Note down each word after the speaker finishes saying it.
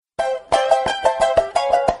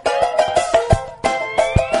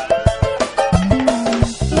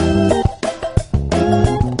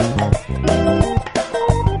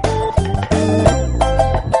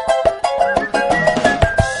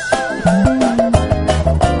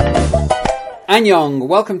Annyeong,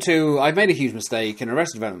 welcome to I've Made a Huge Mistake, an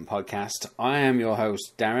Arrested Development podcast. I am your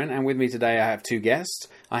host, Darren, and with me today I have two guests.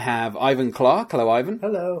 I have Ivan Clark. Hello, Ivan.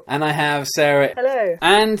 Hello. And I have Sarah. Hello.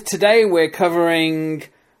 And today we're covering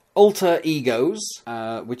Alter Egos,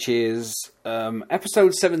 which is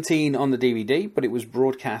episode 17 on the DVD, but it was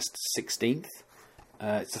broadcast 16th.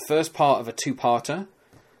 It's the first part of a two-parter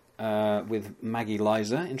with Maggie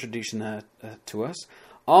Liza, introducing her to us.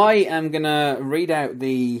 I am going to read out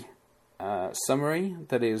the summary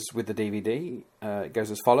that is with the DVD. It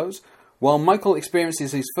goes as follows. While Michael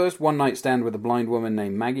experiences his first one-night stand with a blind woman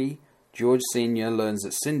named Maggie, George Sr. learns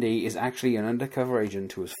that Cindy is actually an undercover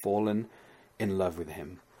agent who has fallen in love with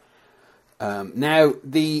him. Now,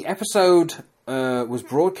 the episode was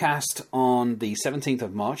broadcast on the 17th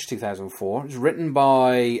of March 2004. It was written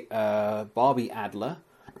by Barbie Adler,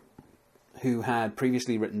 who had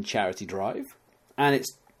previously written Charity Drive. And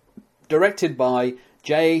it's directed by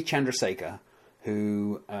Jay Chandrasekhar,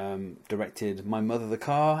 who directed My Mother the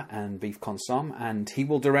Car and Beef Consomme, and he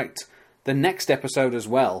will direct the next episode as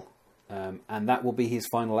well, and that will be his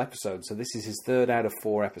final episode. So this is his third out of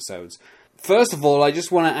 4 episodes. First of all, I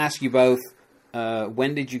just want to ask you both,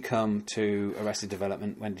 when did you come to Arrested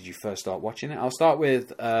Development? When did you first start watching it? I'll start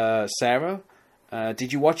with Sarah.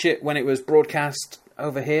 Did you watch it when it was broadcast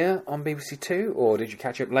over here on BBC Two, or did you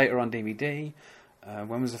catch it later on DVD?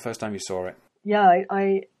 When was the first time you saw it? Yeah,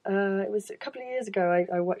 it was a couple of years ago.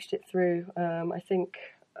 I watched it through, I think,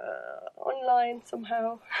 online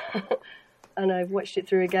somehow. And I've watched it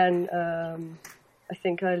through again, I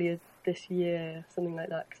think earlier this year, something like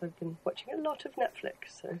that, because I've been watching a lot of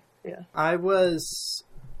Netflix, so yeah. I was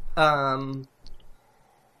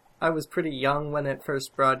pretty young when it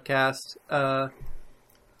first broadcast.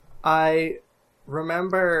 I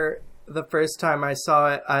remember the first time I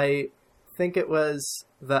saw it, I think it was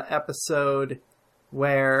the episode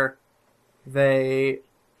where they,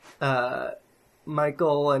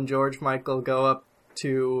 Michael and George Michael go up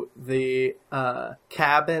to the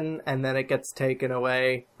cabin and then it gets taken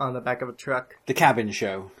away on the back of a truck. The Cabin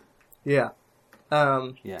Show. Yeah.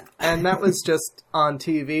 Yeah. And that was just on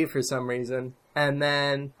TV for some reason. And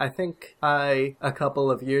then I think a couple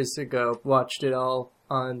of years ago, watched it all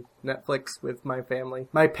on Netflix with my family.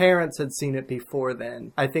 My parents had seen it before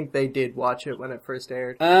then. I think they did watch it when it first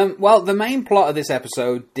aired. Well, the main plot of this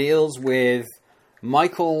episode deals with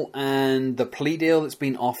Michael and the plea deal that's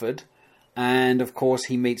been offered. And, of course,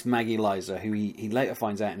 he meets Maggie Liza, who he later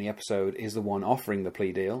finds out in the episode is the one offering the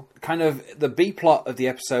plea deal. Kind of the B-plot of the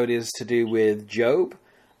episode is to do with Job.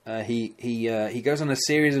 He goes on a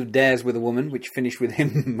series of dares with a woman, which finish with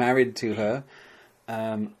him married to her.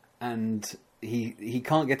 And he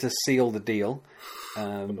can't get to seal the deal.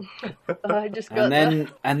 I just got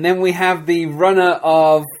that. And then we have the runner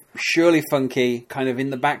of Shirley Funky kind of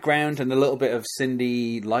in the background, and a little bit of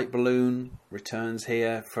Cindy Light Balloon returns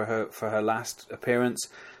here for her last appearance.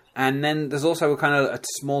 And then there's also a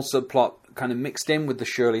small subplot kind of mixed in with the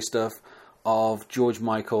Shirley stuff of George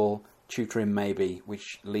Michael tutoring Maybe,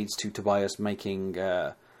 which leads to Tobias making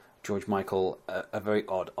George Michael a very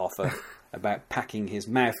odd offer about packing his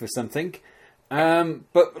mouth with something.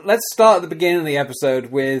 But let's start at the beginning of the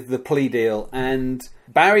episode with the plea deal. And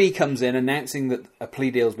Barry comes in announcing that a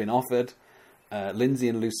plea deal has been offered. Lindsay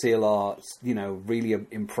and Lucille are, really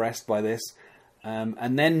impressed by this.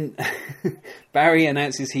 And then Barry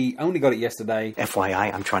announces he only got it yesterday.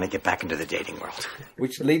 FYI, I'm trying to get back into the dating world.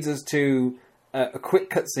 Which leads us to a quick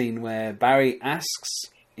cutscene where Barry asks,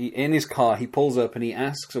 in his car, he pulls up and he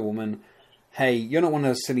asks a woman, "Hey, you're not one of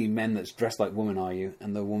those silly men that's dressed like women, are you?"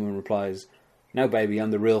 And the woman replies, "No, baby,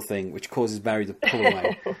 I'm the real thing," which causes Barry to pull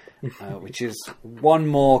away, which is one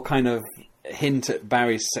more kind of hint at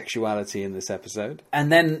Barry's sexuality in this episode. And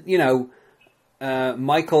then,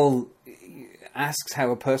 Michael asks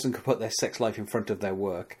how a person could put their sex life in front of their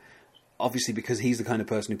work, obviously because he's the kind of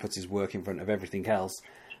person who puts his work in front of everything else.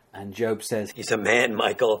 And Job says, "He's a man,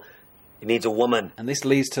 Michael. He needs a woman." And this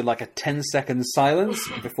leads to like a 10-second silence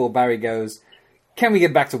before Barry goes, "Can we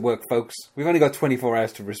get back to work, folks? We've only got 24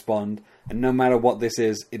 hours to respond, and no matter what this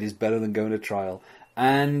is, it is better than going to trial."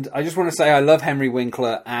 And I just want to say I love Henry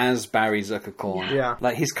Winkler as Barry Zuckerkorn. Yeah.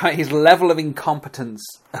 Like his level of incompetence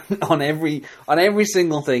on every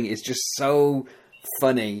single thing is just so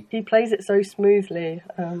funny. He plays it so smoothly.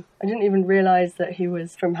 I didn't even realise that he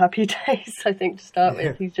was from Happy Days, I think, to start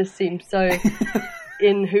with. He just seems so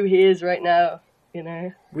in who he is right now,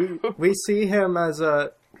 We see him as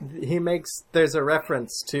there's a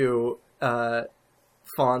reference to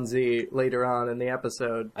Fonzie later on in the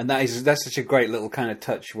episode. And that's such a great little kind of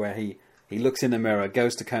touch where he He looks in the mirror,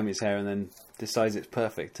 goes to comb his hair, and then decides it's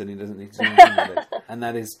perfect, and he doesn't need to do anything with it. And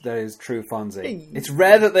that is true Fonzie. It's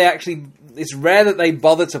rare that they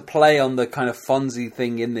bother to play on the kind of Fonzie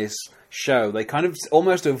thing in this show. They kind of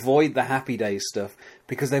almost avoid the Happy Days stuff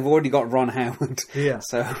because they've already got Ron Howard. Yeah.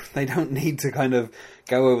 So they don't need to kind of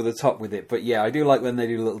go over the top with it. But yeah, I do like when they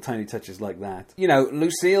do little tiny touches like that. You know,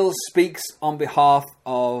 Lucille speaks on behalf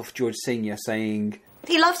of George Sr. saying,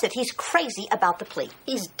 he loves it. He's crazy about the plea.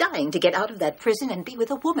 He's dying to get out of that prison and be with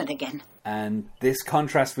a woman again. And this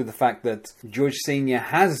contrasts with the fact that George Sr.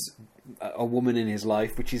 has a woman in his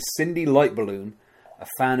life, which is Cindy Lightballoon, a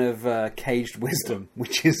fan of Caged Wisdom,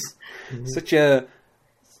 which is such a...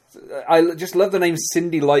 I just love the name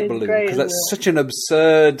Cindy Lightballoon because that's such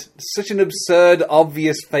an absurd,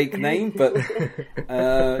 obvious fake name, but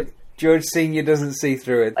George Sr. doesn't see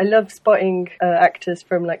through it. I love spotting actors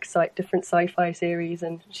from like different sci-fi series,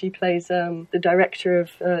 and she plays the director of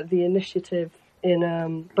the Initiative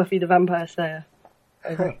in Buffy the Vampire Slayer,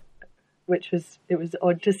 which was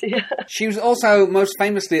odd to see her. She was also most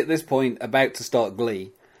famously at this point about to start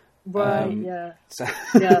Glee. Right, yeah. So,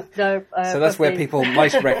 yeah, no, so that's where people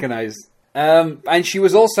might recognise. And she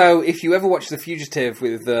was also, if you ever watch The Fugitive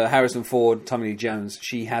with Harrison Ford, Tommy Lee Jones,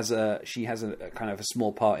 she has a kind of a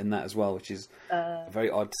small part in that as well, which is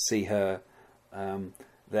very odd to see her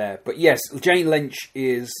there. But yes, Jane Lynch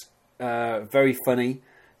is very funny,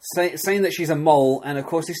 saying that she's a mole, and of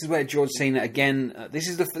course this is where George Sr. again. This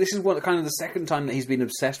is kind of the second time that he's been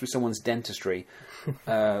obsessed with someone's dentistry,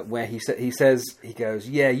 where he goes,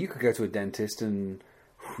 yeah, you could go to a dentist and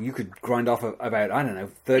you could grind off about, I don't know,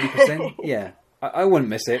 30%. Yeah, I wouldn't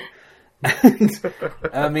miss it. And,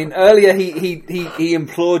 I mean, earlier he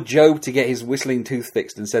implored Job to get his whistling tooth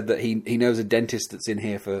fixed and said that he knows a dentist that's in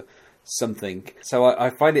here for something. So I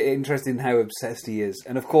find it interesting how obsessed he is.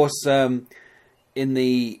 And of course, in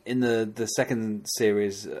the second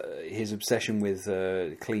series, his obsession with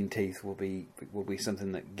clean teeth will be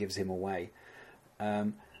something that gives him away.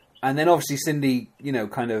 And then obviously Cindy, you know,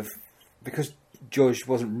 kind of because George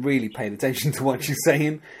wasn't really paying attention to what she's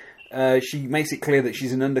saying, she makes it clear that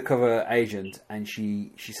she's an undercover agent, and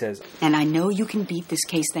she says, and I know you can beat this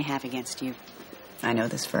case they have against you. I know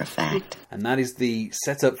this for a fact. And that is the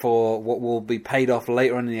setup for what will be paid off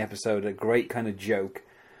later on in the episode, a great kind of joke.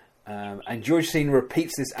 And George Sr.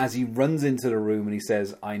 repeats this as he runs into the room, and he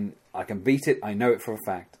says, I can beat it, I know it for a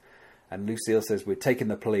fact. And Lucille says, we're taking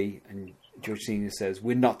the plea, and George Sr. says,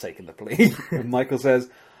 we're not taking the plea. And Michael says,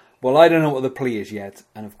 well, I don't know what the plea is yet.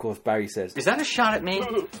 And of course, Barry says, is that a shot at me?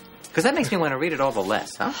 Because that makes me want to read it all the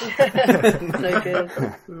less, huh? So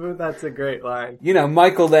good. That's a great line. You know,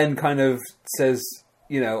 Michael then kind of says,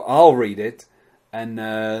 you know, I'll read it. And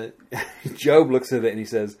Job looks at it and he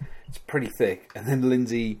says, it's pretty thick. And then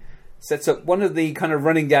Lindsay sets up one of the kind of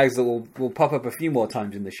running gags that will pop up a few more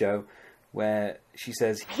times in the show, where she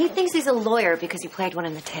says, he thinks he's a lawyer because he played one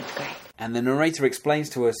in the 10th grade. And the narrator explains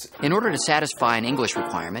to us, in order to satisfy an English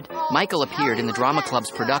requirement, Michael appeared in the Drama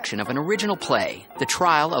Club's production of an original play, The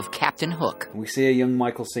Trial of Captain Hook. We see a young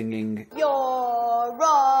Michael singing, you're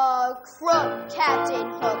a crook, Captain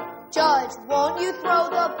Hook. Judge, won't you throw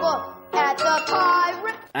the book at the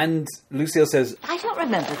pirate? And Lucille says, I don't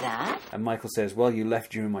remember that. And Michael says, well, you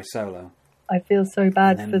left during my solo. I feel so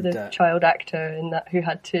bad for the child actor in that who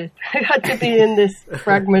had to be in this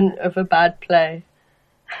fragment of a bad play.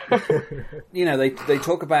 You know, they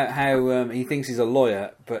talk about how he thinks he's a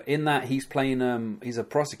lawyer, but in that he's playing he's a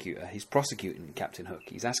prosecutor. He's prosecuting Captain Hook.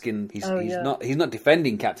 He's asking. He's not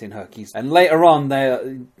defending Captain Hook. And later on,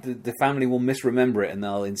 the family will misremember it, and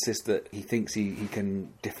they'll insist that he thinks he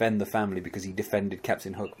can defend the family because he defended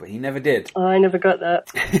Captain Hook, but he never did. Oh, I never got that.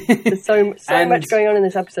 There's so much going on in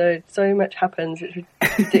this episode. So much happens. It's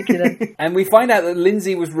ridiculous. And we find out that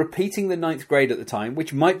Lindsay was repeating the 9th grade at the time,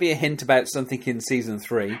 which might be a hint about something in season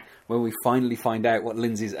 3. When we finally find out what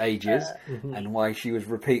Lindsay's age is and why she was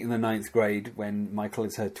repeating the 9th grade when Michael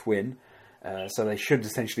is her twin. So they should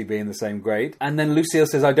essentially be in the same grade. And then Lucille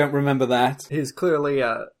says, I don't remember that. He's clearly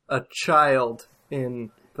a child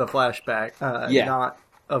in the flashback, not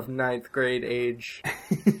of 9th grade age.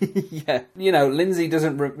 Yeah. You know, Lucille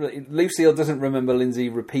doesn't remember Lindsay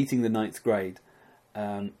repeating the 9th grade.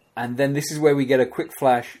 And then this is where we get a quick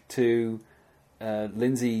flash to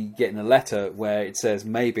Lindsay getting a letter where it says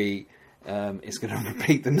maybe it's going to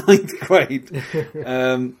repeat the 9th grade,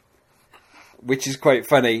 which is quite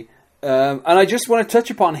funny. And I just want to touch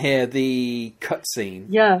upon here the cutscene.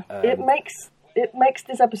 Yeah, it makes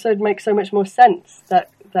this episode make so much more sense, that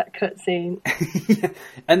cutscene. Yeah.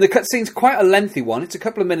 And the cutscene's quite a lengthy one. It's a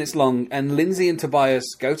couple of minutes long, and Lindsay and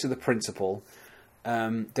Tobias go to the principal.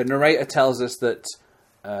 The narrator tells us that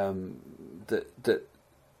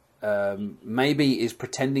Maybe is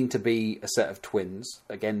pretending to be a set of twins.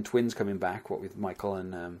 Again, twins coming back. What with Michael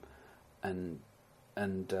and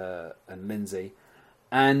Lindsay,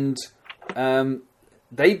 and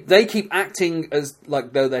they keep acting as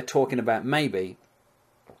like though they're talking about Maybe,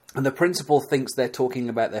 and the principal thinks they're talking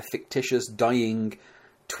about their fictitious dying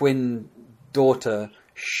twin daughter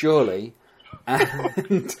Shirley,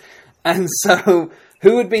 and so.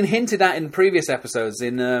 Who had been hinted at in previous episodes.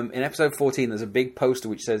 In episode 14, there's a big poster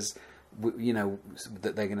which says,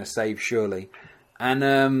 that they're going to save Shirley.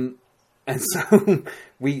 And so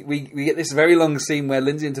we get this very long scene where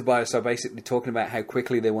Lindsay and Tobias are basically talking about how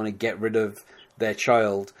quickly they want to get rid of their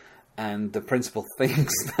child. And the principal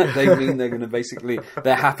thinks that they mean they're going to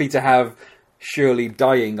they're happy to have Shirley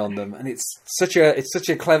dying on them. And it's such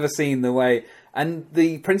a clever scene the way... And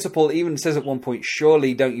the principal even says at one point,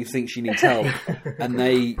 "Surely, don't you think she needs help?" and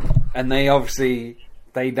they obviously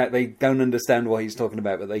they don't understand what he's talking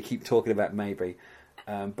about, but they keep talking about Maybe.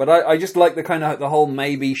 But I just like the whole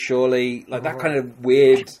Maybe, Surely, like that kind of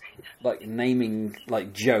weird like naming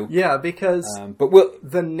like joke. Yeah, because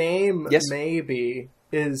the name Maybe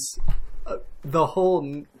is the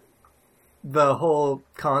whole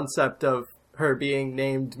concept of her being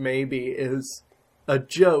named Maybe is a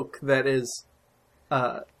joke that is.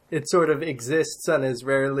 It sort of exists and is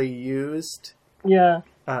rarely used. Yeah.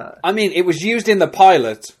 I mean, it was used in the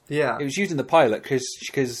pilot. Yeah. It was used in the pilot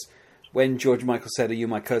because when George Michael said, "Are you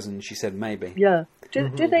my cousin?" she said, "Maybe." Yeah.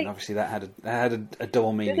 Did they? And obviously, that had a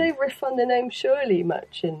double meaning. Did they riff on the name Shirley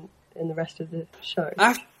much in the rest of the show?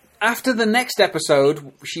 After the next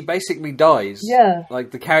episode, she basically dies. Yeah.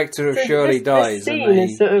 Like, the character of Shirley dies. This scene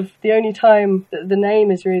is sort of the only time that the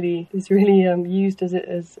name is really used as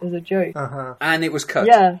a joke. Uh-huh. And it was cut.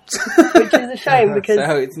 Yeah. Which is a shame because...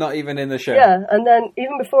 So it's not even in the show. Yeah, and then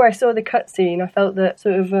even before I saw the cut scene, I felt that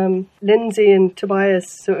sort of Lindsay and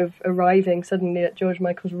Tobias sort of arriving suddenly at George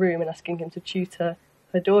Michael's room and asking him to tutor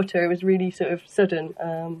her daughter, it was really sort of sudden,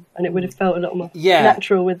 and it would have felt a lot more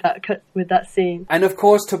natural with that scene. And of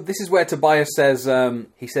course, this is where Tobias says,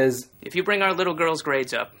 he says, "If you bring our little girl's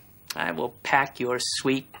grades up, I will pack your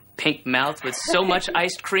sweet pink mouth with so much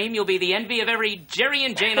iced cream you'll be the envy of every Jerry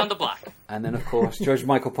and Jane on the block." And then, of course, George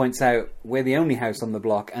Michael points out, "We're the only house on the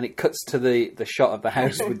block," and it cuts to the shot of the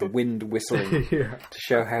house with the wind whistling to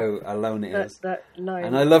show how alone it is. That line.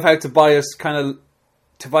 And I love how Tobias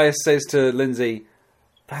says to Lindsay,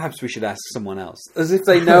 "Perhaps we should ask someone else," as if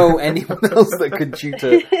they know anyone else that could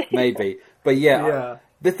tutor Maybe. But yeah.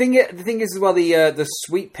 The thing is as well, the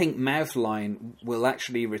sweet pink mouth line will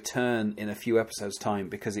actually return in a few episodes' time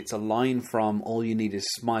because it's a line from All You Need Is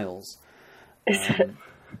Smiles.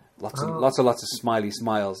 Lots of smiley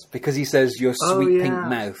smiles because he says your sweet pink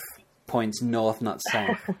mouth points north, not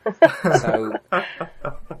south. So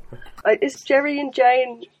is Jerry and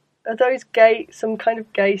Jane, are those gay? Some kind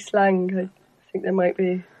of gay slang? I think there might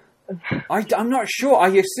be. I'm not sure. I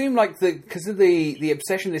assume because of the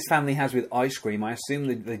obsession this family has with ice cream, I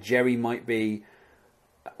assume the Jerry might be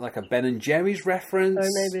like a Ben and Jerry's reference.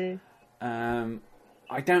 Oh, maybe.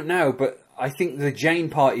 I don't know, but I think the Jane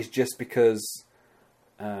part is just because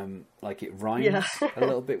it rhymes a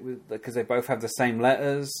little bit with because they both have the same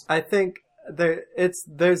letters. I think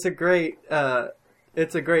there's a great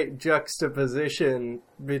it's a great juxtaposition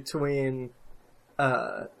between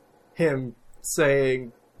him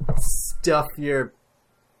saying "stuff your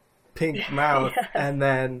pink mouth" and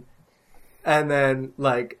then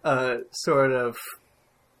like a sort of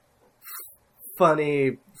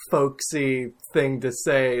funny folksy thing to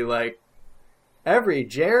say like every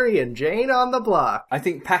Jerry and Jane on the block. I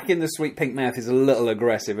think packing the sweet pink mouth is a little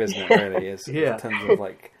aggressive, isn't it? Really is. Yeah. In terms of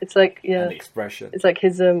it's like an expression. It's like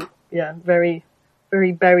his very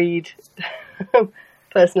very buried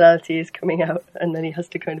personality is coming out, and then he has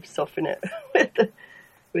to kind of soften it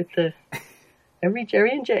with the every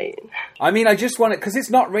Jerry and Jane. I mean, I just want to, because it's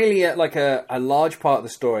not really a large part of the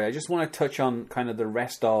story. I just want to touch on kind of the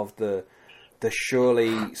rest of the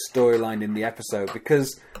Shirley storyline in the episode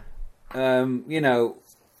because, I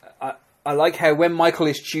like how when Michael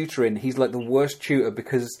is tutoring, he's like the worst tutor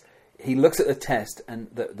because he looks at the test and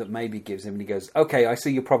that Maybe gives him and he goes, "Okay, I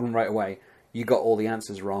see your problem right away. You got all the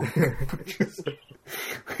answers wrong."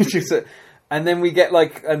 And then we get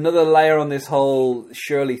like another layer on this whole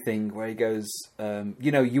Shirley thing where he goes,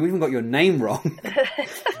 you even got your name wrong.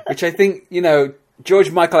 Which I think,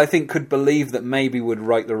 George Michael, I think, could believe that Maybe would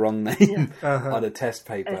write the wrong name on a test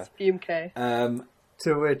paper. SBMK.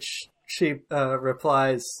 To which she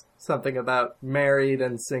replies something about married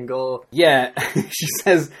and single. Yeah, she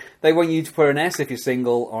says they want you to put an S if you're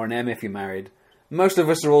single or an M if you're married. Most of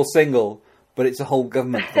us are all single. but it's a whole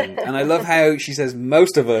government thing. And I love how she says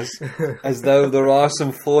most of us, as though there are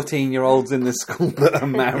some 14-year-olds in the school that are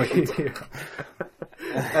married.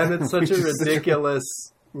 And it's such a ridiculous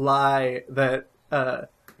lie that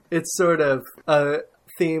it's sort of a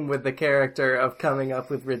theme with the character of coming up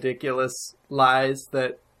with ridiculous lies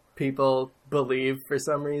that people believe for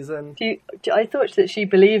some reason. I thought that she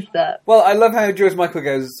believed that. Well, I love how George Michael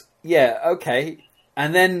goes, yeah, okay.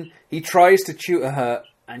 And then he tries to tutor her,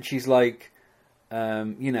 and she's like,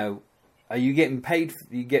 you know, are you getting paid?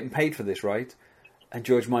 You getting paid for this, right? And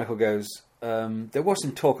George Michael goes, there was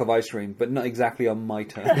some talk of ice cream, but not exactly on my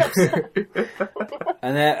terms.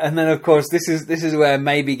 and then of course this is where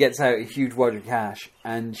Maybe gets out a huge wad of cash,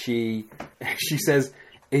 and she says,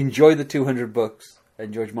 enjoy the $200.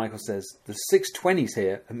 And George Michael says, there's 620s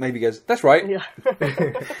here. And Maybe goes, that's right. Yeah.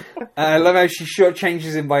 I love how she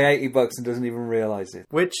shortchanges him by $80 and doesn't even realise it.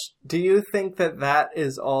 Which, do you think that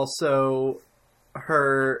is also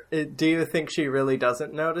her... Do you think she really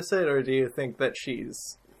doesn't notice it, or do you think that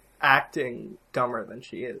she's acting dumber than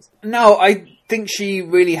she is? No, I think she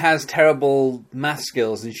really has terrible math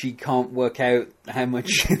skills and she can't work out how much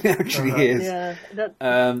she actually is. Yeah,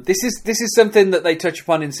 this is something that they touch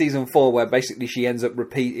upon in season 4, where basically she ends up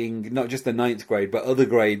repeating not just the 9th grade but other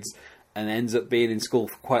grades, and ends up being in school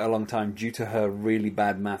for quite a long time due to her really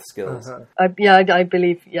bad math skills. I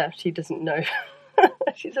believe, she doesn't know.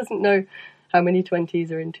 She doesn't know how many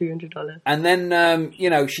 20s are in $200. And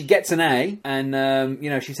then, she gets an A, and,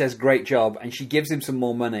 she says, great job, and she gives him some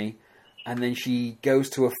more money, and then she goes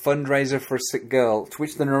to a fundraiser for a sick girl, to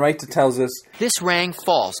which the narrator tells us... This rang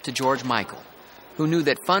false to George Michael, who knew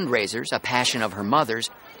that fundraisers, a passion of her mother's,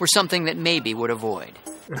 were something that Maybe would avoid.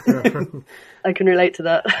 I can relate to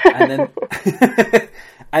that.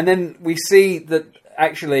 and then we see that...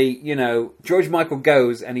 Actually, George Michael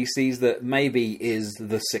goes and he sees that Maybe is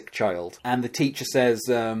the sick child. And the teacher says,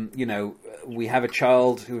 we have a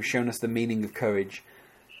child who has shown us the meaning of courage.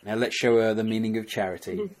 Now let's show her the meaning of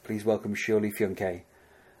charity. Please welcome Shirley Fionke.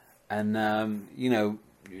 And,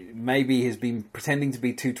 Maybe has been pretending to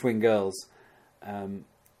be 2 twin girls. And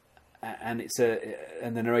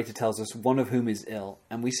the narrator tells us one of whom is ill,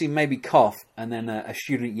 and we see Maybe cough, and then a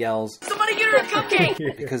student yells, "Somebody get her a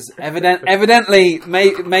cupcake!" Because evidently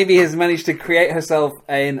Maybe has managed to create herself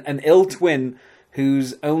an ill twin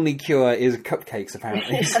whose only cure is cupcakes,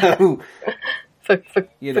 apparently. So for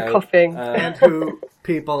coughing, and who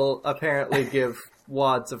people apparently give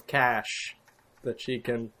wads of cash that she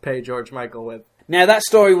can pay George Michael with. Now that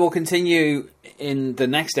story will continue in the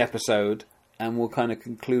next episode. And we'll kind of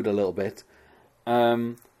conclude a little bit,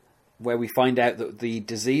 where we find out that the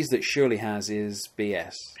disease that Shirley has is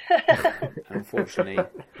BS. Unfortunately,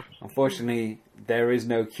 there is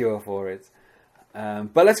no cure for it.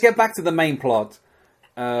 But let's get back to the main plot,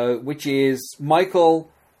 which is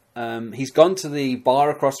Michael. He's gone to the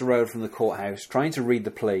bar across the road from the courthouse, trying to read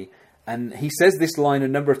the plea. And he says this line a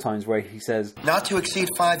number of times where he says... Not to exceed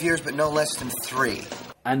 5 years, but no less than 3.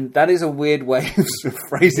 And that is a weird way of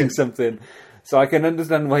phrasing something. So I can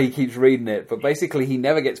understand why he keeps reading it, but basically he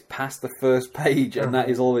never gets past the first page, and that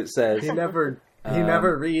is all it says. He never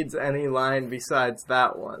reads any line besides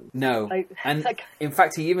that one. No, in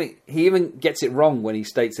fact, he even gets it wrong when he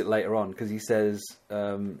states it later on, because he says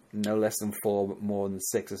no less than 4, but more than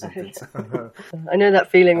 6 or something. I know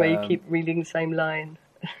that feeling where you keep reading the same line.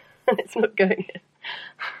 It's not going in.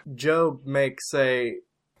 Job makes a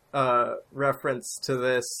reference to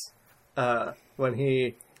this when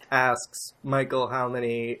he asks Michael how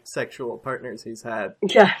many sexual partners he's had.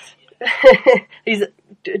 Yes.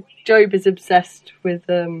 Job is obsessed with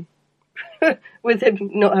with him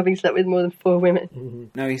not having slept with more than 4 women. Mm-hmm.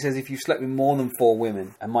 No, he says, if you slept with more than 4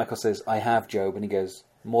 women, and Michael says, I have, Job, and he goes,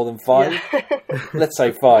 more than 5? Yeah. Let's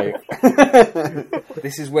say 5.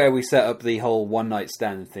 This is where we set up the whole one-night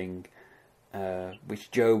stand thing,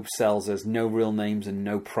 which Job sells as no real names and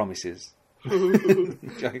no promises.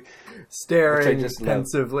 Staring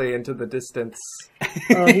pensively into the distance.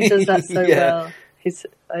 Oh, he does that so well. His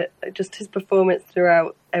performance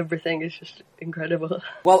throughout everything is just incredible.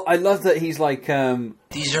 Well, I love that he's like...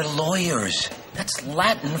 These are lawyers. That's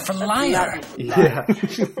Latin for liar. Yeah.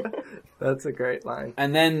 That's a great line.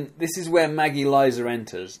 And then this is where Maggie Lizer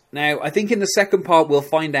enters. Now, I think in the second part we'll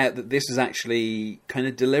find out that this is actually kind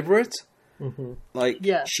of deliberate. Mm-hmm.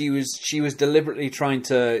 She was deliberately trying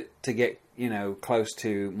to get close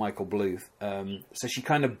to Michael Bluth. So she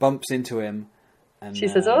kind of bumps into him. And she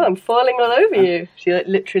says, "Oh, I'm falling all over you." She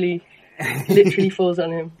literally falls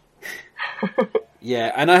on him.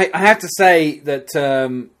 Yeah, and I have to say that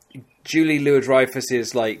Julie Louis-Dreyfus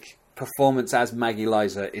is performance as Maggie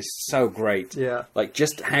Lizer is so great. Yeah. Like,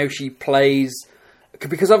 just how she plays...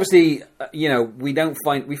 Because obviously,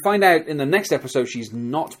 we find out in the next episode she's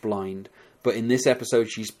not blind, but in this episode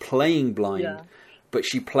she's playing blind. Yeah. But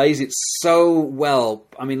she plays it so well.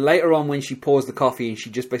 I mean, later on when she pours the coffee and she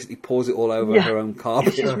just basically pours it all over her own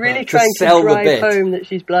carpet. She's really trying to drive home that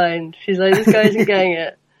she's blind. She's like, this guy isn't getting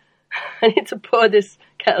it. I need to pour this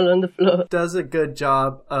kettle on the floor. Does a good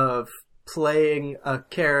job of playing a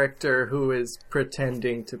character who is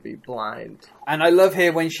pretending to be blind. And I love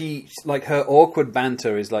here when she, like, her awkward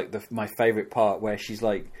banter is like my favourite part, where she's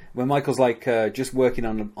like, when Michael's like just working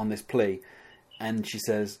on this plea, and she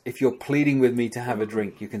says, if you're pleading with me to have a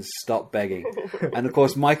drink, you can stop begging. And of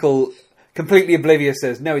course Michael, completely oblivious,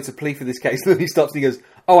 says, no, it's a plea for this case. And then he stops and he goes,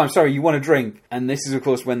 oh, I'm sorry, you want a drink? And this is, of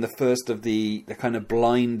course, when the first of the kind of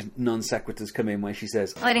blind non-sequiturs come in, where she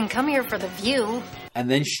says... Well, I didn't come here for the view. And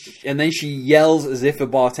then she yells as if a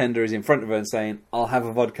bartender is in front of her and saying, I'll have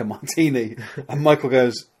a vodka martini. And Michael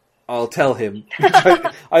goes, I'll tell him.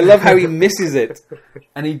 I love how he misses it.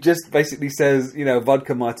 And he just basically says,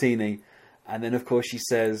 vodka martini. And then, of course, she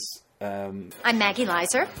says... I'm Maggie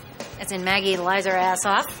Lizer. As in Maggie Lizer ass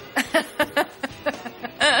off.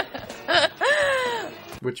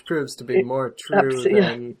 Which proves to be more true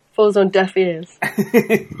than... Falls on deaf ears.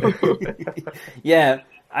 Yeah.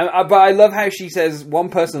 But I love how she says, one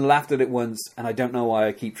person laughed at it once, and I don't know why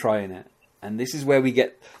I keep trying it. And this is where we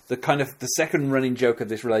get the kind of the second running joke of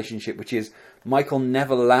this relationship, which is Michael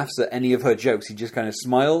never laughs at any of her jokes. He just kind of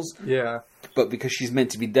smiles. Yeah. But because she's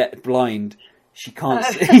meant to be blind, she can't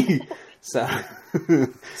see. So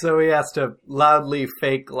he has to loudly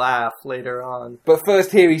fake laugh later on. But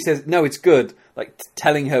first here he says, no, it's good. Like,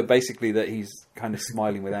 telling her basically that he's kind of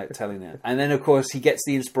smiling without telling her. And then, of course, he gets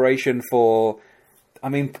the inspiration for,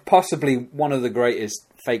 possibly one of the greatest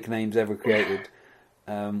fake names ever created.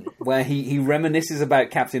 Where he reminisces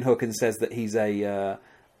about Captain Hook and says that he's a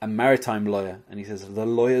maritime lawyer, and he says the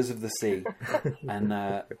lawyers of the sea. And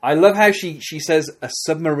I love how she says a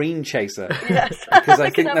submarine chaser. Yes, because I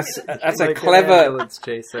think that's like a clever ambulance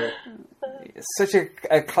chaser. Such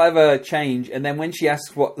a clever change. And then when she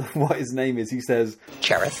asks what his name is, he says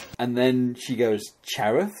Cherith. And then she goes,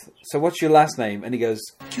 Cherith? So what's your last name? And he goes,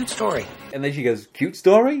 Cute Story. And then she goes, Cute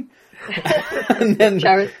Story? And then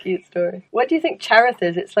Cherith, Cute Story. What do you think Cherith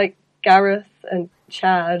is? It's like Gareth and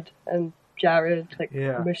Chad and Jared,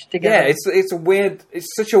 mushed together. Yeah, it's a weird. It's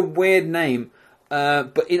such a weird name.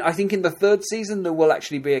 But I think in the third season there will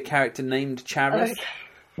actually be a character named Charith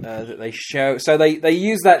that they show. So they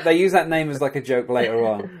use that name as like a joke later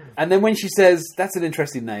on. And then when she says that's an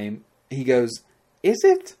interesting name, he goes, "Is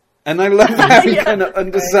it?" And I love how he kind of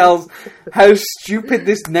undersells how stupid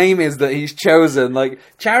this name is that he's chosen. Like,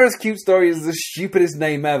 Charith's Cute Story is the stupidest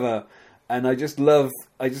name ever. And I just love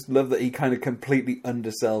that he kind of completely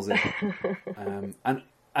undersells it.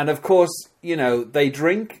 And of course, they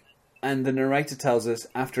drink, and the narrator tells us,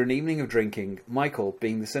 after an evening of drinking, Michael,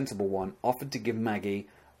 being the sensible one, offered to give Maggie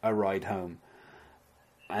a ride home.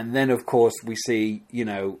 And then, of course, we see,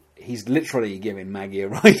 he's literally giving Maggie a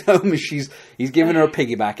ride home. He's giving her a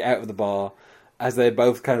piggyback out of the bar as they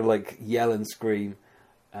both kind of like yell and scream.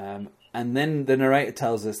 And then the narrator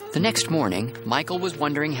tells us... The next morning, Michael was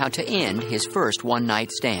wondering how to end his first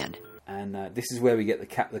one-night stand. And this is where we get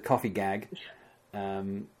the coffee gag,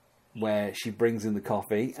 where she brings in the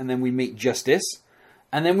coffee. And then we meet Justice.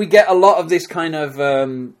 And then we get a lot of this kind of...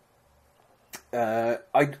 I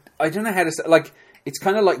don't know how to say... Like, it's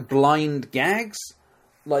kind of like blind gags.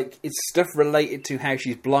 Like, it's stuff related to how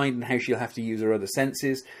she's blind and how she'll have to use her other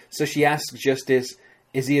senses. So she asks Justice...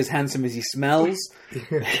 Is he as handsome as he smells?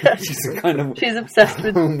 She's obsessed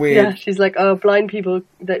with weird. Yeah, she's like, blind people.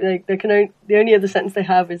 The only other sense they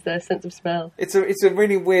have is their sense of smell. It's a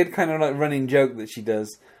really weird kind of like running joke that she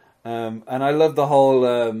does, and I love the whole,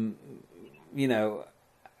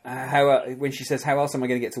 how when she says, "How else am I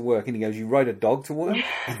going to get to work?" and he goes, "You ride a dog to work?"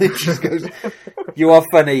 And then she goes, "You are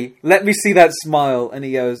funny. Let me see that smile." And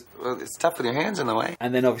he goes, "Well, it's tough with your hands in the way."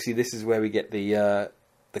 And then obviously this is where we get the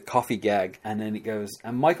coffee gag, and then it goes,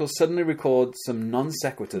 and Michael suddenly records some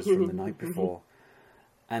non-sequiturs from the night before.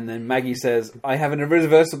 And then Maggie says, "I have an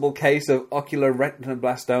irreversible case of ocular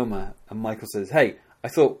retinoblastoma." And Michael says, "Hey, I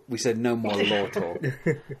thought we said no more law talk."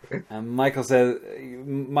 And Michael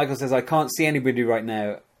says, "I can't see anybody right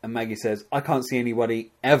now." And Maggie says, "I can't see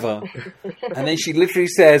anybody ever." And then she literally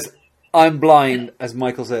says, "I'm blind," as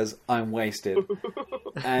Michael says, "I'm wasted."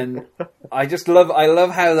 And I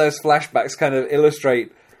love how those flashbacks kind of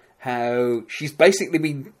illustrate how she's basically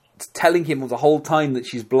been telling him the whole time that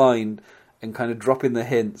she's blind and kind of dropping the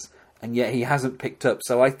hints, and yet he hasn't picked up.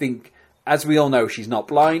 So I think as we all know, she's not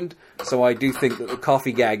blind, so I do think that the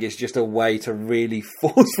coffee gag is just a way to really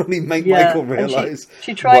forcefully make Michael realise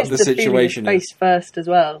she tries what the to situation feel his is. face first as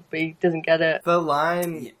well, but he doesn't get it. The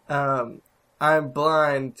line, I'm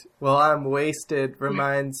blind, well, I'm wasted,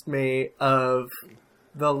 reminds me of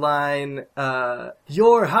the line,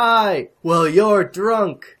 you're high, well, you're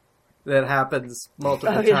drunk. That happens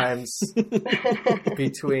multiple times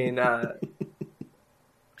between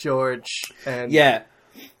George and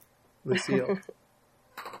Lucille.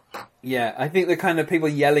 Yeah, I think the kind of people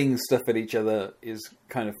yelling stuff at each other is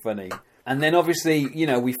kind of funny. And then obviously,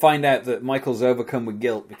 we find out that Michael's overcome with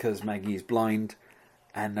guilt because Maggie is blind.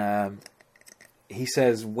 And he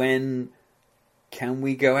says, when can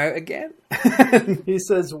we go out again? He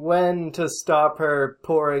says when to stop her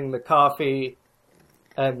pouring the coffee.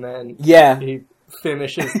 And then he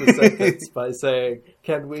finishes the sentence by saying,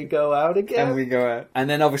 can we go out again? Can we go out? And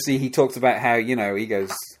then obviously he talks about how, he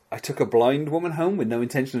goes, I took a blind woman home with no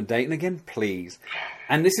intention of dating again, please.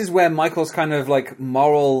 And this is where Michael's kind of like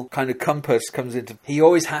moral kind of compass comes into. He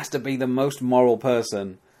always has to be the most moral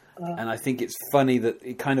person. And I think it's funny that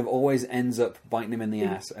it kind of always ends up biting him in the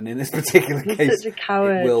ass. And in this particular case, he's such a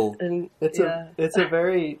coward. It will.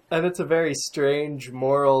 It's a very strange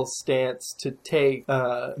moral stance to take.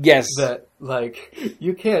 Yes. That, like,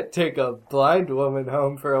 you can't take a blind woman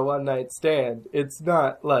home for a one-night stand. It's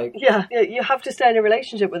not like... Yeah, you have to stay in a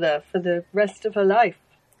relationship with her for the rest of her life.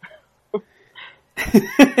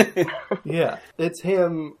 Yeah. It's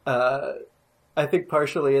him... I think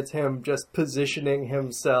partially it's him just positioning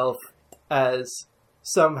himself as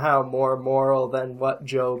somehow more moral than what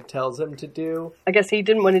Job tells him to do. I guess he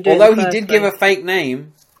didn't want to do Although it. Although he did give a fake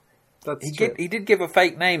name. That's true. He did give a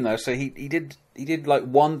fake name though, so he did like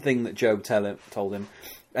one thing that Job told him,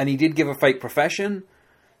 and he did give a fake profession.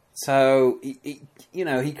 So he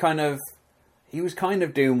was kind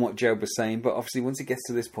of doing what Job was saying, but obviously once he gets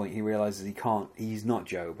to this point, he realizes he's not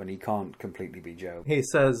Job, and he can't completely be Job. He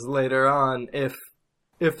says later on, if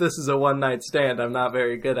this is a one-night stand, I'm not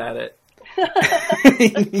very good at it.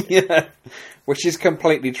 Yeah, which is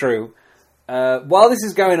completely true. While this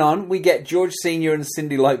is going on, we get George Sr. and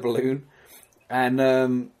Cindy Lightballoon,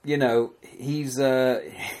 and he's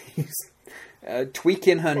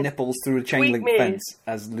tweaking her nipples through a chain link fence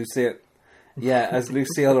as Lucille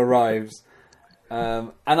arrives.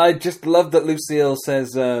 And I just love that Lucille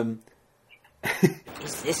says,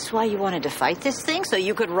 Is this why you wanted to fight this thing? So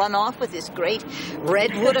you could run off with this great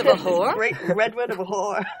redwood of a whore? Great redwood of a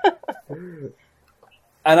whore.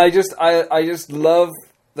 And I just love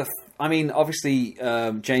obviously,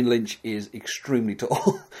 Jane Lynch is extremely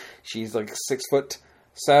tall. She's like 6 foot.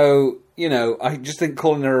 So, I just think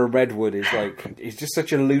calling her a redwood is just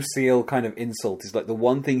such a Lucille kind of insult. It's like the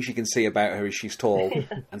one thing she can see about her is she's tall.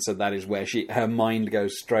 And so that is where her mind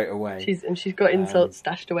goes straight away. She's got insults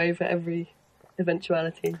stashed away for every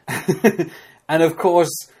eventuality. And of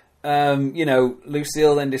course,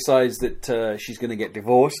 Lucille then decides that she's going to get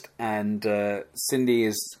divorced, and Cindy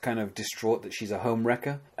is kind of distraught that she's a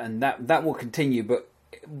homewrecker, and that will continue. But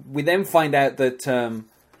we then find out that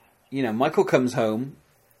Michael comes home,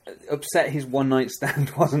 upset his one night stand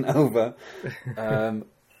wasn't over,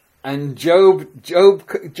 and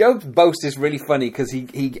Job's boast is really funny because he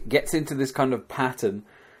gets into this kind of pattern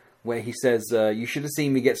where he says, "You should have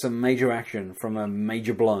seen me get some major action from a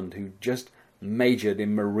major blonde who just majored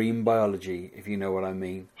in marine biology, if you know what I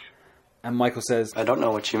mean." And Michael says, I don't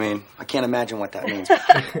know what you mean. I can't imagine what that means.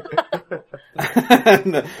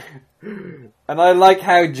 and I like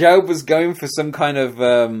how Job was going for some kind of,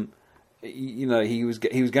 he was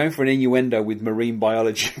going for an innuendo with marine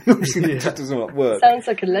biology, which just doesn't work. Sounds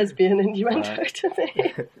like a lesbian innuendo to me.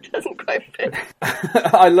 It doesn't quite fit.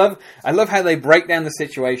 I love how they break down the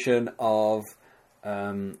situation of,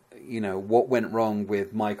 what went wrong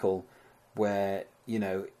with Michael, where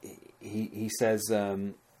he says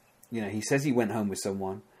he says he went home with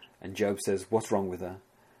someone, and Job says, "What's wrong with her?"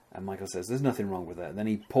 And Michael says, "There's nothing wrong with her." And then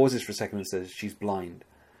he pauses for a second and says, "She's blind."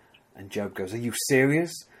 And Job goes, "Are you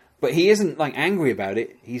serious?" But he isn't like angry about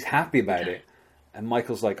it. He's happy about it. And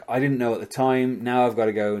Michael's like, "I didn't know at the time. Now I've got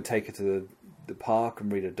to go and take her to the park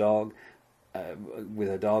and read a dog with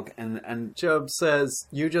her dog." And Job says,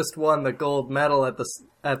 "You just won the gold medal at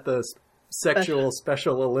the Sexual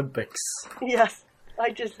Special Olympics." Yes,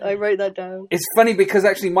 I wrote that down. It's funny because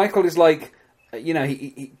actually Michael is like,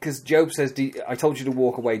 because Job says, "I told you to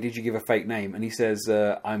walk away. Did you give a fake name?" And he says,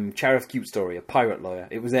 "I'm Charith Cute Story, a pirate lawyer.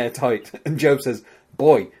 It was airtight." And Job says,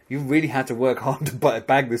 "Boy, you really had to work hard to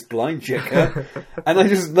bag this blind chick." Huh? And I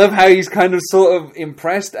just love how he's kind of sort of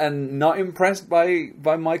impressed and not impressed by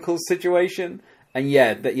Michael's situation. And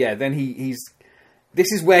then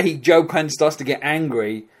this is where Job kind of starts to get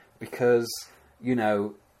angry because, you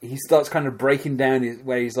know, he starts kind of breaking down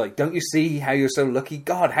where he's like, don't you see how you're so lucky?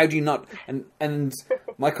 God, how do you not? And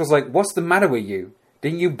Michael's like, what's the matter with you?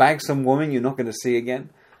 Didn't you bag some woman you're not going to see again?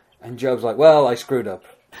 And Job's like, well, I screwed up.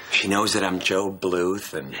 She knows that I'm Job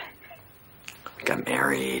Bluth and got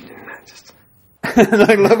married and I just... And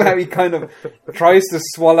I love how he kind of tries to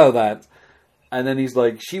swallow that. And then he's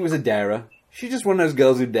like, she was a darer. She's just one of those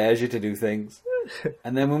girls who dares you to do things.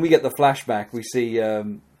 And then when we get the flashback, we see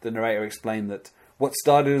the narrator explain that what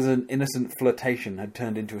started as an innocent flirtation had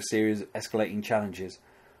turned into a series of escalating challenges.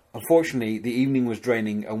 Unfortunately, the evening was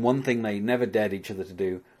draining, and one thing they never dared each other to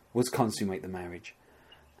do was consummate the marriage.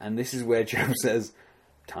 And this is where Job says,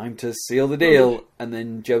 time to seal the deal. And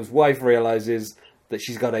then Job's wife realizes that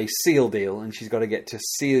she's got a seal deal, and she's got to get to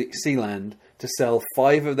Sealand to sell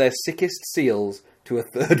 5 of their sickest seals to a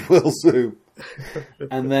third world zoo.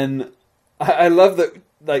 And then I love that,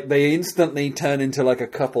 like, they instantly turn into like a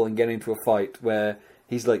couple and get into a fight where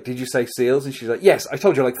he's like, did you say seals? And she's like, yes, I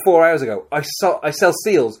told you like 4 hours ago. I sell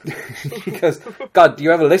seals. She goes, God, do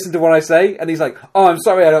you ever listen to what I say? And he's like, oh, I'm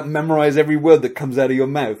sorry, I don't memorize every word that comes out of your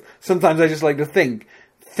mouth. Sometimes I just like to think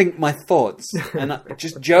my thoughts. And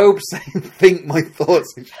just Job saying, think my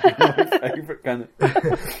thoughts is my favourite kind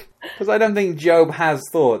of... Because I don't think Job has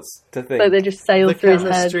thoughts to think. So they just sail through his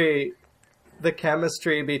head. The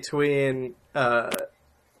chemistry between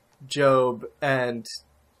Job and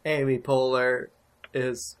Amy Poehler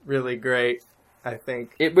is really great, I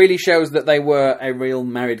think. It really shows that they were a real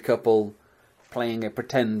married couple playing a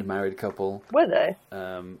pretend married couple. Were they?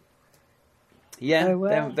 Yeah, oh,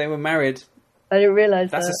 wow. they were married. I didn't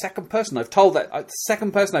realise that. That's the second person I've told that. The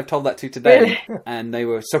second person I've told that to today, really? And they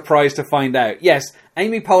were surprised to find out. Yes,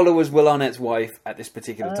 Amy Poehler was Will Arnett's wife at this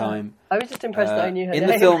particular time. I was just impressed that I knew her in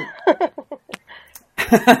name. The film.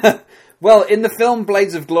 Well, in the film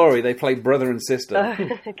Blades of Glory, they play brother and sister. Oh,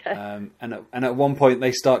 okay. And at one point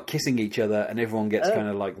they start kissing each other, and everyone gets kind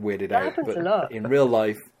of like weirded that out. Happens But a lot. in real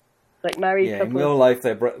life, like married yeah, couples. in real life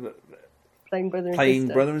they're playing brother and playing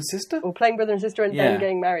sister. brother and sister, or playing brother and sister and then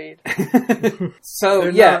getting married.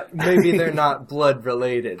 So maybe they're not blood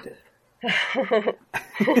related.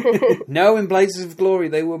 No, in Blazes of Glory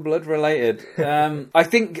they were blood related. I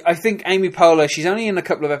think Amy Poehler, she's only in a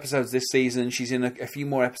couple of episodes this season. She's in a few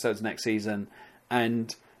more episodes next season,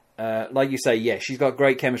 and like you say, yeah, she's got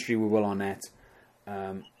great chemistry with Will Arnett.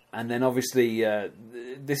 And then obviously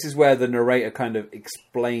this is where the narrator kind of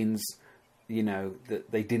explains, you know,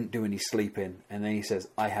 that they didn't do any sleeping, and then he says,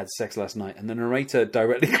 I had sex last night, and the narrator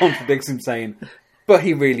directly contradicts him saying, but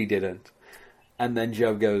he really didn't. And then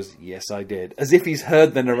Job goes, yes, I did. As if he's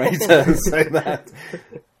heard the narrator say that.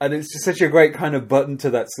 And it's just such a great kind of button to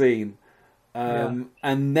that scene. And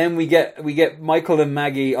then we get Michael and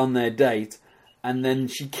Maggie on their date. And then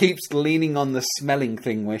she keeps leaning on the smelling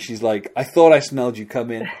thing where she's like, I thought I smelled you come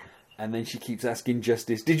in. And then she keeps asking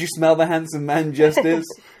Justice, did you smell the handsome man, Justice?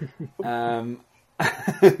 And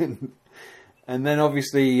then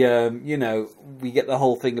obviously, you know, we get the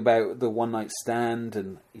whole thing about the one night stand.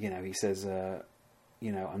 And, you know, he says,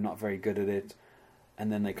 you know, I'm not very good at it.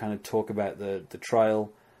 And then they kind of talk about the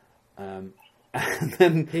trial. And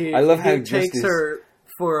then I love how Justice takes her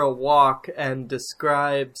for a walk and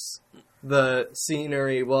describes the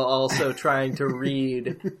scenery while also trying to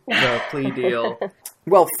read the plea deal.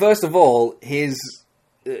 Well, first of all,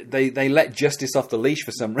 they let Justice off the leash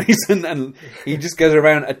for some reason, and he just goes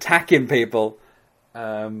around attacking people,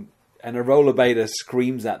 and a rollerblader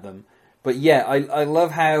screams at them. But yeah, I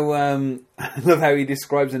love how he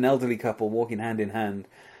describes an elderly couple walking hand in hand.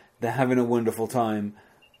 They're having a wonderful time.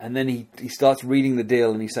 And then he starts reading the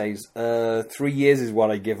deal, and he says, 3 years is what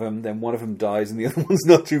I give them, then one of them dies and the other one's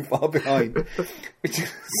not too far behind. Which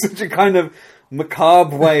is such a kind of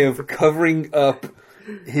macabre way of covering up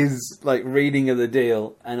his like reading of the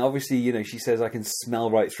deal. And obviously, you know, she says, I can smell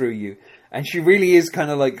right through you. And she really is kind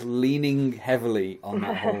of like leaning heavily on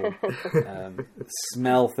that whole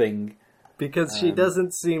smell thing. Because she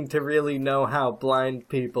doesn't seem to really know how blind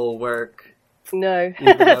people work. No.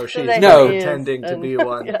 Even though she's pretending to be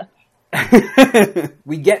one. Yeah.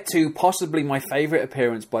 We get to possibly my favourite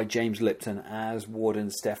appearance by James Lipton as Warden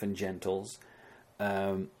Stephen Gentles.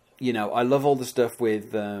 You know, I love all the stuff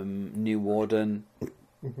with New Warden,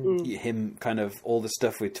 him kind of, all the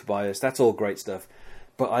stuff with Tobias. That's all great stuff.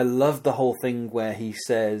 But I love the whole thing where he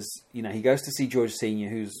says, you know, he goes to see George Sr.,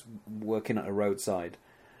 who's working at a roadside.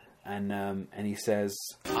 And he says,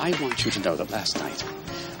 I want you to know that last night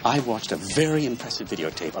I watched a very impressive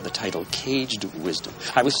videotape of the title Caged Wisdom.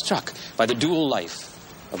 I was struck by the dual life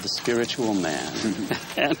of the spiritual man.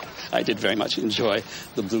 And I did very much enjoy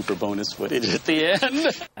the blooper bonus footage at the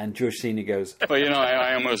end. And George Senior goes, well, you know,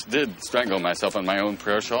 I almost did strangle myself on my own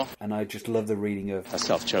prayer shawl. And I just love the reading of a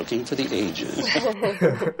self-choking for the ages.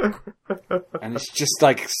 And it's just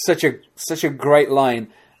like such a great line.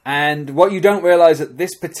 And what you don't realise at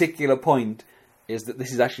this particular point is that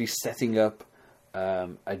this is actually setting up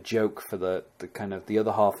a joke for the kind of the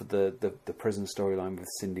other half of the prison storyline with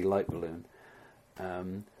Cindy Lightballoon.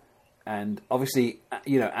 And obviously,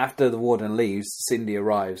 you know, after the warden leaves, Cindy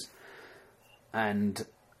arrives, and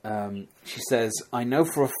she says, "I know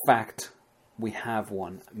for a fact we have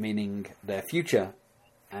one," meaning their future.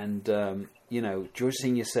 And you know, George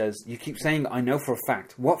Senior says, "You keep saying I know for a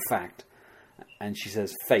fact. What fact?" And she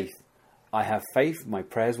says, "Faith. I have faith. My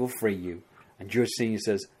prayers will free you." And George Senior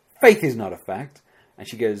says, "Faith is not a fact." And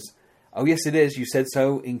she goes, "Oh yes, it is. You said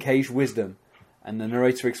so in Caged Wisdom." And the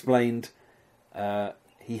narrator explained.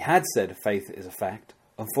 He had said faith is a fact.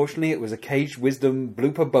 Unfortunately, it was a Caged Wisdom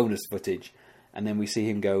blooper bonus footage. And then we see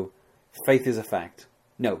him go, "Faith is a fact.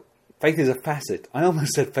 No, faith is a facet. I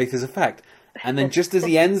almost said faith is a fact." And then just as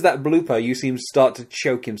he ends that blooper, you see him start to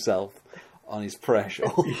choke himself on his prayer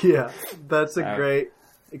shawl. Yeah, that's a great...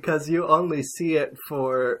 Because you only see it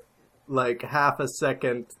for like half a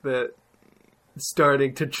second, that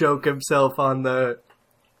starting to choke himself on the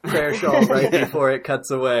prayer shawl right before it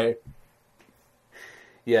cuts away.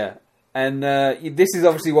 Yeah, and this is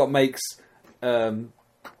obviously what makes,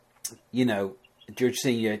 you know, George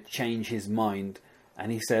Senior change his mind,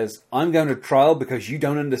 and he says, "I'm going to trial because you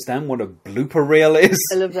don't understand what a blooper reel is."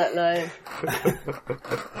 I love that line.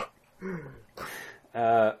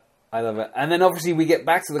 I love it. And then obviously we get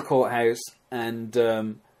back to the courthouse, and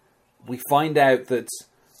we find out that,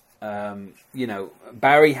 you know,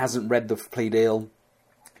 Barry hasn't read the plea deal,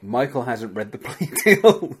 Michael hasn't read the plea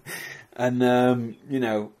deal. And, you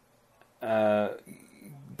know,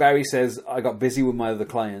 Barry says, "I got busy with my other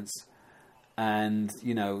clients." And,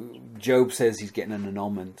 you know, Job says he's getting an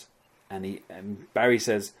annulment. And Barry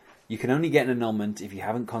says, "You can only get an annulment if you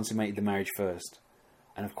haven't consummated the marriage first."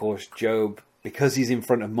 And, of course, Job, because he's in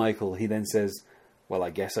front of Michael, he then says, "Well, I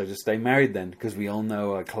guess I'll just stay married then, because we all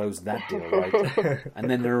know I closed that deal, right?" And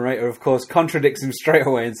then the narrator, of course, contradicts him straight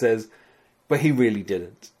away and says, "But he really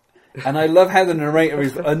didn't." And I love how the narrator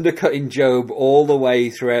is undercutting Job all the way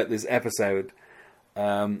throughout this episode.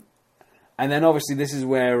 And then obviously this is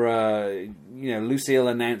where you know, Lucille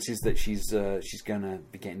announces that she's going to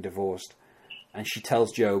be getting divorced, and she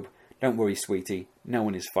tells Job, "Don't worry, sweetie, no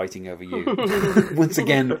one is fighting over you." Once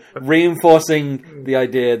again, reinforcing the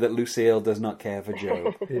idea that Lucille does not care for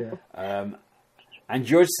Job. Yeah. And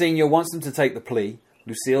George Senior wants them to take the plea.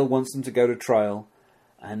 Lucille wants them to go to trial,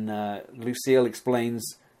 and Lucille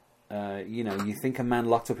explains. You know, you think a man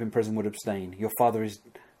locked up in prison would abstain. Your father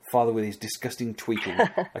with his disgusting tweaking.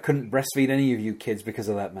 I couldn't breastfeed any of you kids because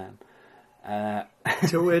of that man.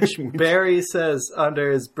 To which Barry says under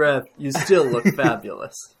his breath, "You still look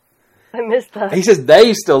fabulous." I missed that. He says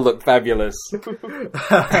they still look fabulous.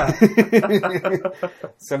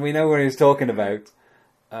 So we know what he's talking about.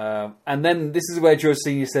 And then this is where George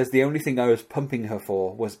Senior says the only thing I was pumping her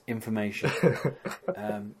for was information.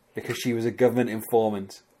 Because she was a government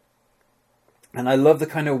informant. And I love the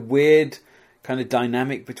kind of weird kind of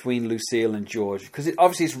dynamic between Lucille and George. Because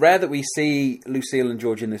obviously it's rare that we see Lucille and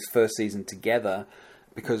George in this first season together,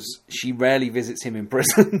 because she rarely visits him in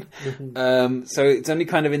prison. So it's only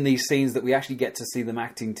kind of in these scenes that we actually get to see them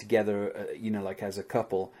acting together, you know, like as a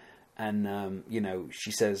couple. And, you know,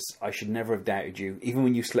 she says, "I should never have doubted you. Even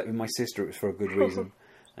when you slept with my sister, it was for a good reason."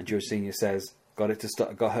 And George Senior says, got you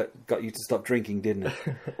to stop drinking, didn't it?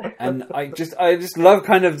 And I just love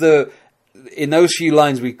kind of in those few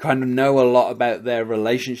lines, we kind of know a lot about their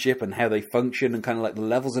relationship and how they function, and kind of like the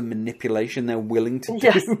levels of manipulation they're willing to do.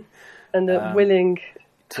 Yes. And the willing,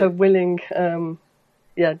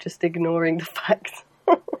 just ignoring the facts.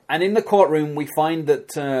 And in the courtroom, we find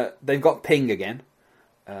that they've got Ping again.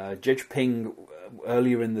 Judge Ping,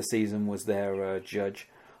 earlier in the season, was their judge.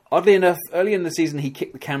 Oddly enough, earlier in the season, he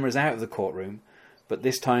kicked the cameras out of the courtroom, but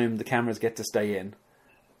this time the cameras get to stay in.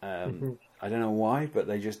 I don't know why, but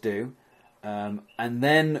they just do. And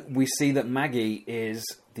then we see that Maggie is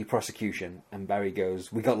the prosecution, and Barry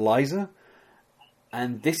goes, "We got Liza?"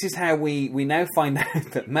 And this is how we now find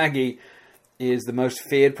out that Maggie is the most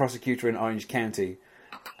feared prosecutor in Orange County.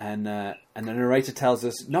 And the narrator tells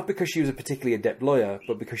us, not because she was a particularly adept lawyer,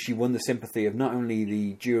 but because she won the sympathy of not only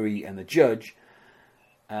the jury and the judge.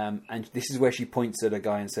 And this is where she points at a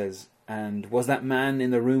guy and says, "And was that man in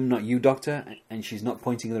the room not you, doctor?" And she's not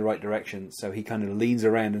pointing in the right direction. So he kind of leans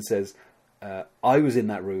around and says, "I was in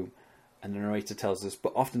that room. And the narrator tells us,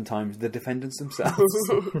 but oftentimes the defendants themselves,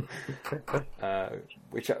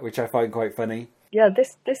 which I find quite funny. Yeah,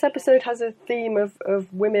 this episode has a theme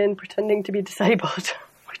of women pretending to be disabled,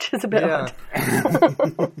 which is a bit odd.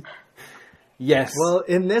 Yes. Well,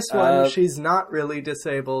 in this one, she's not really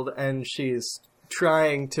disabled, and she's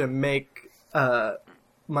trying to make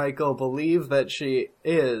Michael believe that she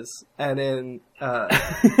is. And in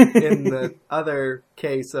the other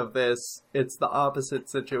case of this, it's the opposite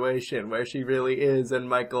situation where she really is, and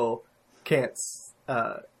Michael can't.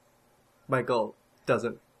 Michael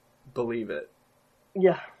doesn't believe it.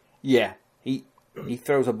 Yeah. Yeah. He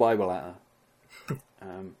throws a Bible at her.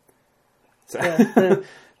 Yeah,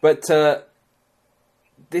 but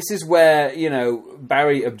this is where,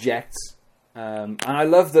 Barry objects. And I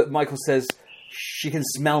love that Michael says, she can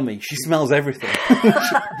smell me. She smells everything.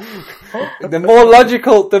 The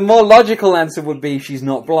more logical answer would be she's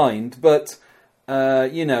not blind. But,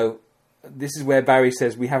 this is where Barry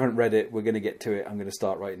says, we haven't read it. We're going to get to it. I'm going to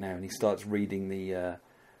start right now. And he starts reading the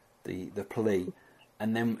plea.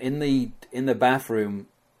 And then in the bathroom,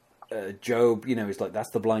 Job, is like,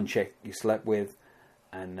 that's the blind chick you slept with.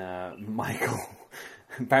 And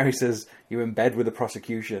Barry says, you're in bed with the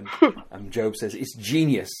prosecution. And Job says, it's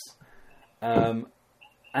genius. And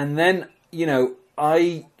then,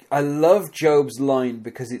 I love Job's line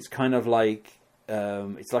because it's kind of like,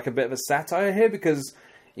 it's like a bit of a satire here, because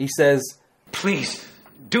he says, Please,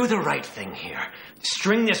 do the right thing here.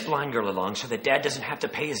 String this blind girl along so that Dad doesn't have to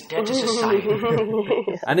pay his debt to society.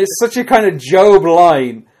 And it's such a kind of Job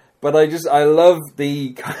line, but I love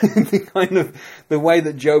the kind of the way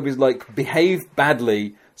that Job is like, behave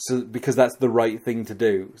badly, so because that's the right thing to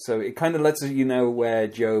do. So it kind of lets you know where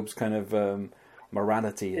Job's kind of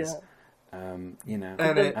morality is. And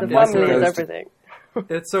the family is everything.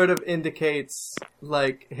 It sort of indicates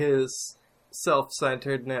like his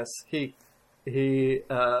self-centeredness. He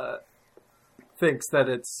thinks that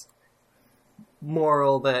it's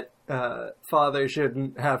moral that father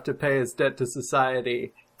shouldn't have to pay his debt to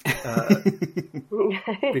society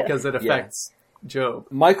because it affects Job.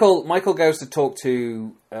 Michael goes to talk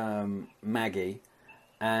to Maggie,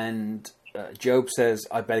 and Job says,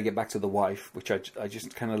 "I better get back to the wife," which I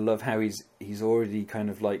just kind of love how he's already kind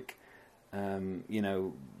of like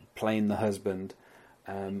playing the husband.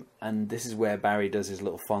 And this is where Barry does his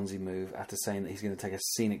little Fonzie move after saying that he's going to take a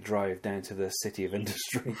scenic drive down to the City of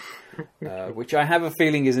Industry, which I have a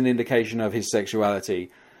feeling is an indication of his sexuality.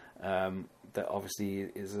 That obviously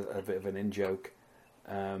is a bit of an in-joke.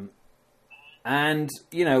 And,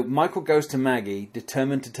 Michael goes to Maggie,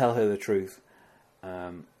 determined to tell her the truth.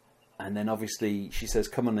 And then obviously she says,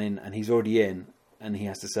 come on in, and he's already in. And he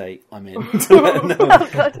has to say, I'm in. To let her know.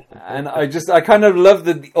 And I kind of love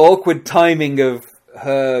the awkward timing of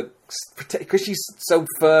her, because she's so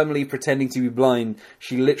firmly pretending to be blind,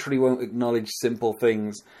 she literally won't acknowledge simple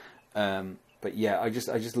things. But yeah, I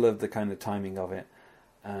just love the kind of timing of it.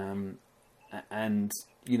 And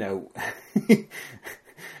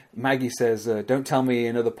Maggie says, don't tell me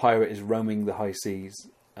another pirate is roaming the high seas,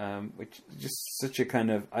 which is just such a kind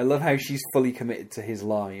of, I love how she's fully committed to his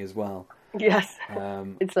lie as well. Yes.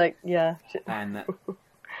 It's like, yeah.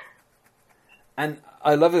 And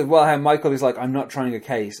I love it as well how Michael is like, I'm not trying a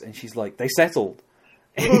case. And she's like, they settled.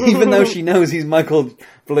 Even though she knows he's Michael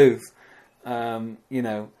Bluth. And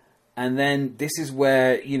then this is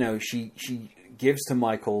where, she gives to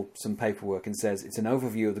Michael some paperwork and says, it's an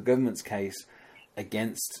overview of the government's case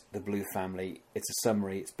against the Bluth family. It's a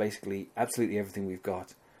summary. It's basically absolutely everything we've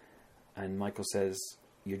got. And Michael says,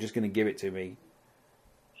 you're just going to give it to me.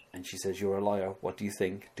 And she says, you're a liar. What do you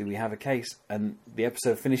think? Do we have a case? And the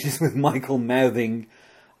episode finishes with Michael mouthing,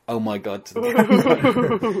 oh my God, to the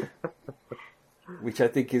camera. Which I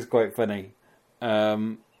think is quite funny.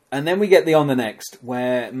 And then we get the On the Next,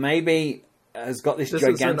 where maybe has got this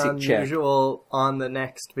gigantic is check. an unusual On the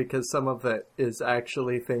Next because some of it is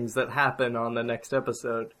actually things that happen on the next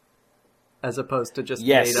episode, as opposed to just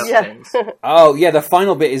made up things. Oh, yeah, the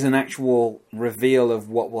final bit is an actual reveal of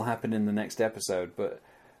what will happen in the next episode, but...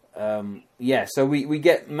 so we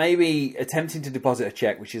get maybe attempting to deposit a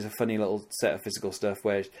check, which is a funny little set of physical stuff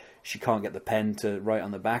where she can't get the pen to write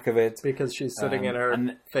on the back of it. Because she's sitting in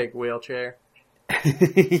her fake wheelchair.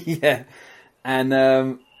 Yeah. And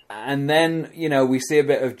then, we see a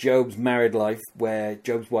bit of Job's married life where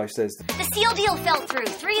Job's wife says... The seal deal fell through.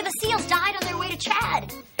 3 of the seals died on their way to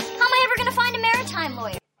Chad. How am I ever going to find a maritime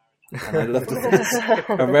lawyer? And I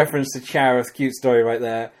love a reference to Chareth, cute story right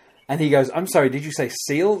there. And he goes, I'm sorry, did you say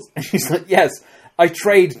seals? And she's like, yes. I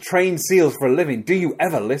trade trained seals for a living. Do you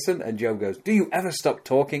ever listen? And Job goes, do you ever stop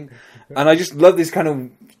talking? And I just love this kind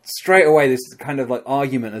of, straight away, this kind of like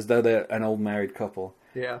argument as though they're an old married couple.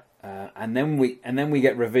 Yeah. And then we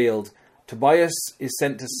get revealed, Tobias is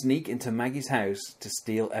sent to sneak into Maggie's house to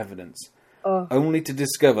steal evidence. Only to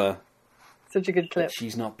discover such a good clip. That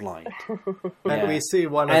she's not blind. And we see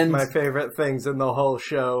one of my favorite things in the whole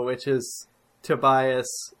show, which is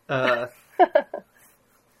Tobias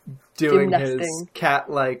doing his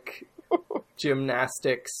cat-like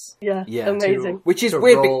gymnastics. Yeah, amazing. Which is to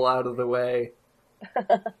weird. Roll out of the way.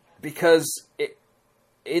 Because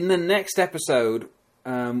in the next episode,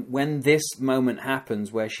 when this moment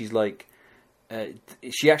happens where she's like,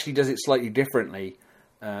 she actually does it slightly differently.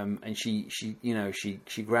 And she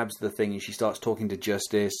grabs the thing and she starts talking to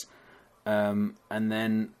Justice, and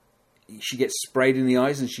then she gets sprayed in the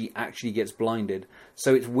eyes and she actually gets blinded.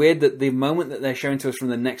 So it's weird that the moment that they're showing to us from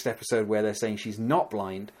the next episode where they're saying she's not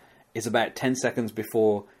blind is about 10 seconds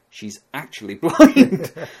before she's actually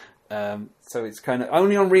blind. So it's kind of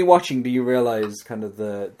only on rewatching do you realize kind of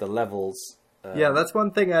the levels. Yeah, that's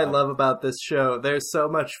one thing I love about this show. There's so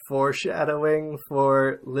much foreshadowing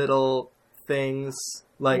for little things.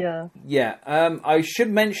 I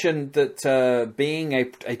should mention that being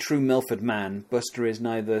a true Milford man, Buster is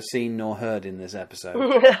neither seen nor heard in this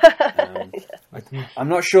episode. I'm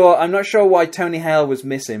not sure why Tony Hale was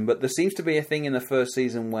missing, but there seems to be a thing in the first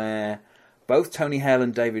season where both Tony Hale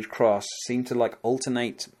and David Cross seem to like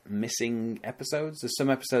alternate missing episodes. There's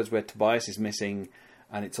some episodes where Tobias is missing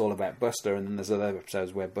and it's all about Buster, and then there's other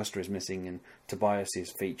episodes where Buster is missing and Tobias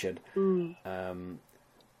is featured.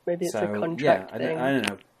 Maybe it's a contract thing. I don't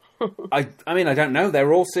know. I mean, I don't know.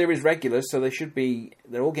 They're all series regulars, so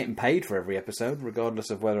they're all getting paid for every episode, regardless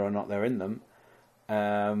of whether or not they're in them.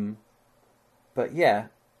 But yeah,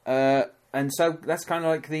 and so that's kind of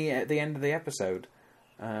like the end of the episode.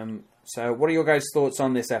 So what are your guys' thoughts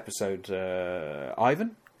on this episode,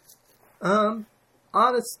 Ivan?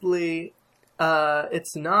 Honestly,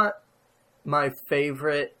 it's not my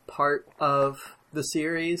favorite part of the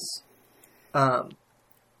series. I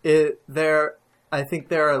think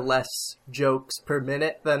there are less jokes per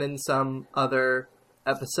minute than in some other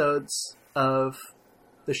episodes of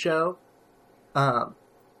the show.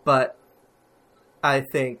 But I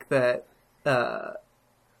think that, I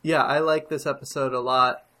like this episode a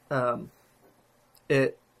lot.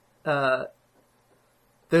 There's a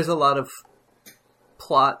lot of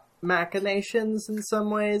plot machinations in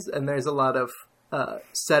some ways, and there's a lot of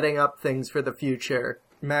setting up things for the future.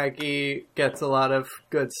 Maggie gets a lot of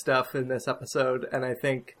good stuff in this episode, and I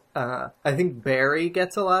think Barry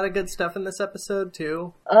gets a lot of good stuff in this episode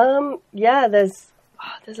too. There's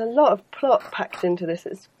a lot of plot packed into this.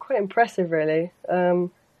 It's quite impressive, really. I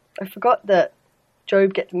forgot that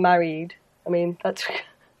Job gets married. I mean, that's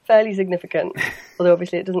fairly significant, although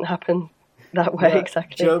obviously it doesn't happen that way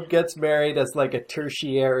exactly. Job gets married as like a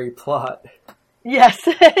tertiary plot. Yes,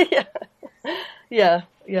 yeah.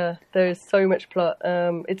 There's so much plot.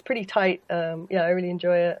 It's pretty tight. I really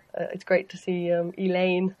enjoy it. It's great to see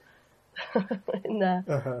Elaine in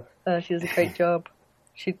there. She does a great job.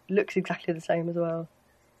 She looks exactly the same as well.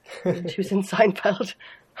 She was in Seinfeld.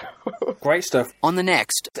 Great stuff. On the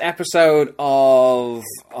next episode of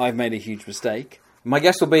I've Made a Huge Mistake, my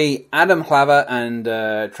guests will be Adam Claver and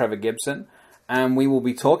Trevor Gibson, and we will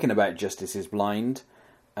be talking about Justice is Blind.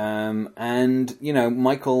 And,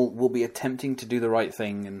 Michael will be attempting to do the right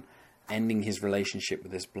thing and ending his relationship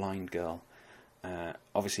with this blind girl.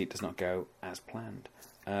 Obviously, it does not go as planned.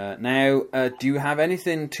 Now, do you have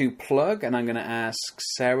anything to plug? And I'm going to ask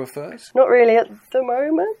Sarah first. Not really at the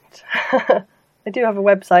moment. I do have a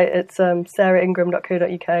website. It's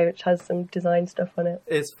sarahingram.co.uk, which has some design stuff on it.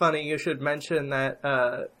 It's funny you should mention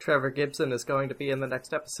that Trevor Gibson is going to be in the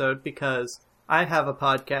next episode, because I have a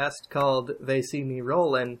podcast called They See Me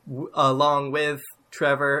Rollin', along with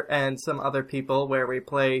Trevor and some other people, where we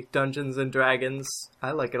play Dungeons and Dragons.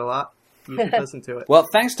 I like it a lot. You should listen to it. Well,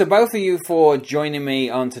 thanks to both of you for joining me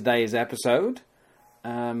on today's episode.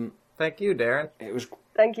 Thank you, Darren.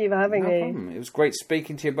 Thank you for having me. Problem. It was great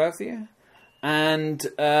speaking to you, both of you. And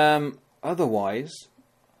otherwise,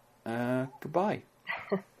 goodbye.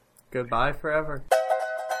 Goodbye forever.